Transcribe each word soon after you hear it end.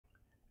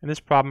In this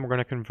problem, we're going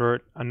to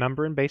convert a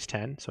number in base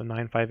 10, so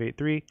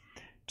 9583,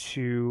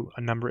 to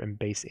a number in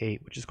base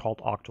 8, which is called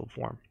octal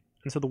form.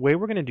 And so the way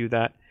we're going to do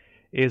that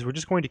is we're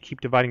just going to keep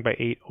dividing by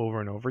 8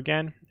 over and over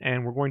again,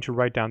 and we're going to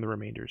write down the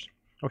remainders.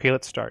 Okay,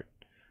 let's start.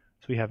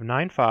 So we have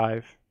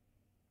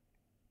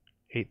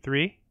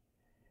 9583,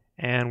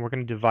 and we're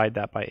going to divide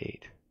that by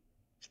 8.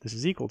 So this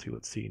is equal to,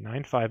 let's see,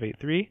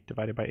 9583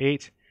 divided by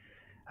 8.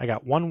 I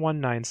got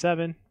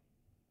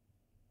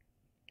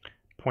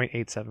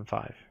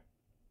 1197.875.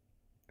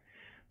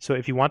 So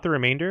if you want the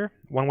remainder,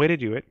 one way to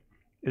do it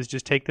is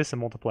just take this and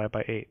multiply it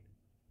by 8.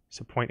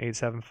 So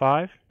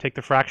 0.875, take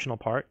the fractional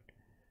part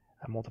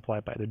and multiply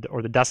it by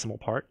the decimal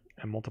part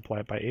and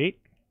multiply it by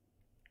 8.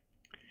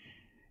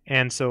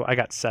 And so I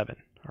got 7.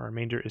 Our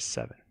remainder is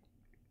 7.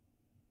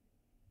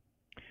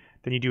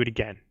 Then you do it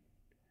again.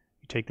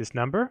 You take this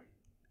number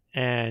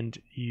and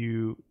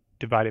you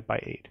divide it by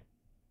 8.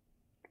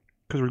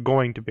 Because we're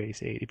going to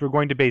base 8. If you're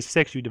going to base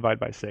 6, you divide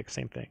by 6.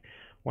 Same thing.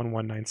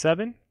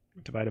 1197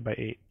 divided by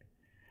 8.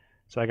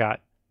 So I got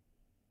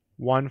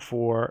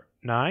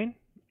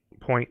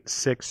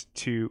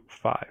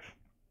 149.625.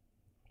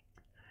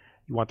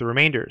 You want the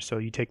remainder, so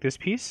you take this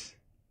piece,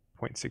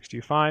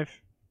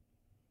 0.625,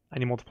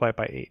 and you multiply it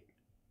by 8.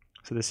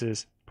 So this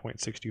is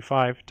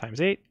 0.625 times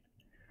 8,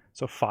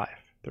 so 5.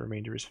 The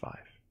remainder is 5.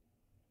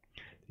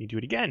 Then you do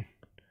it again.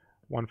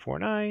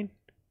 149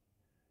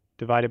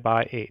 divided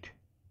by 8.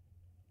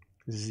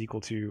 This is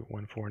equal to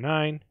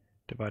 149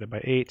 divided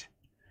by 8.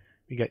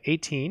 We got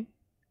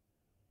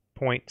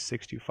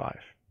 18.625.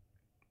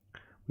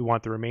 We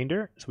want the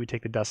remainder, so we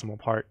take the decimal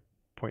part,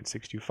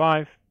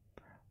 0.625,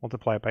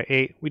 multiply it by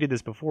 8. We did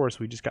this before, so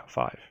we just got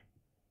 5.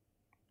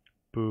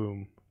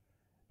 Boom.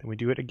 Then we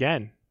do it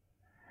again.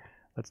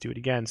 Let's do it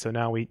again. So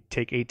now we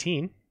take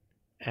 18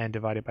 and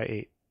divide it by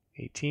 8.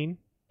 18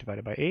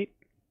 divided by 8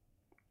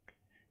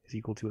 is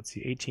equal to, let's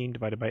see, 18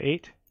 divided by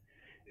 8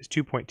 is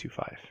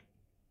 2.25.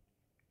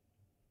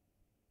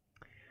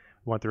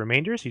 We want the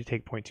remainder, so you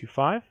take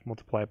 0.25,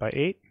 multiply it by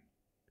 8.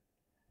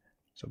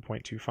 So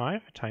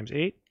 0.25 times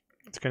 8,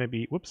 it's going to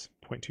be,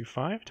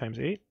 0.25 times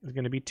 8 is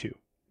going to be 2. So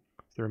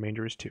the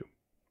remainder is 2.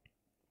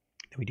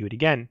 Then we do it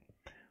again.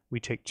 We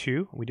take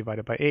 2 and we divide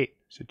it by 8.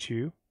 So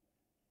 2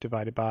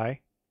 divided by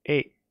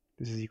 8.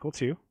 This is equal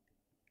to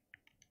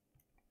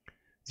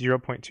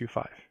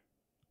 0.25.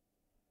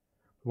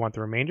 We want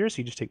the remainder, so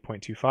you just take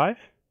 0.25,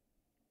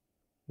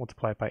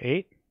 multiply it by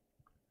 8.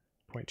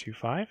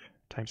 0.25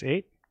 times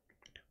 8,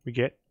 we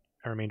get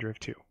a remainder of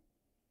 2.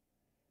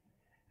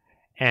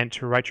 And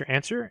to write your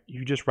answer,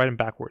 you just write them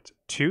backwards.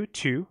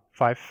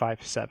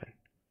 22557.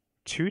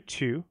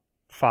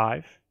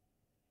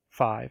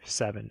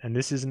 22557. And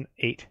this is an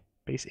 8,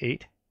 base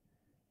 8.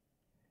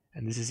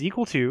 And this is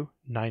equal to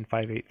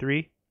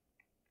 9583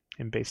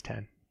 in base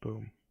 10.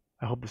 Boom.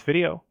 I hope this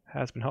video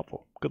has been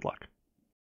helpful. Good luck.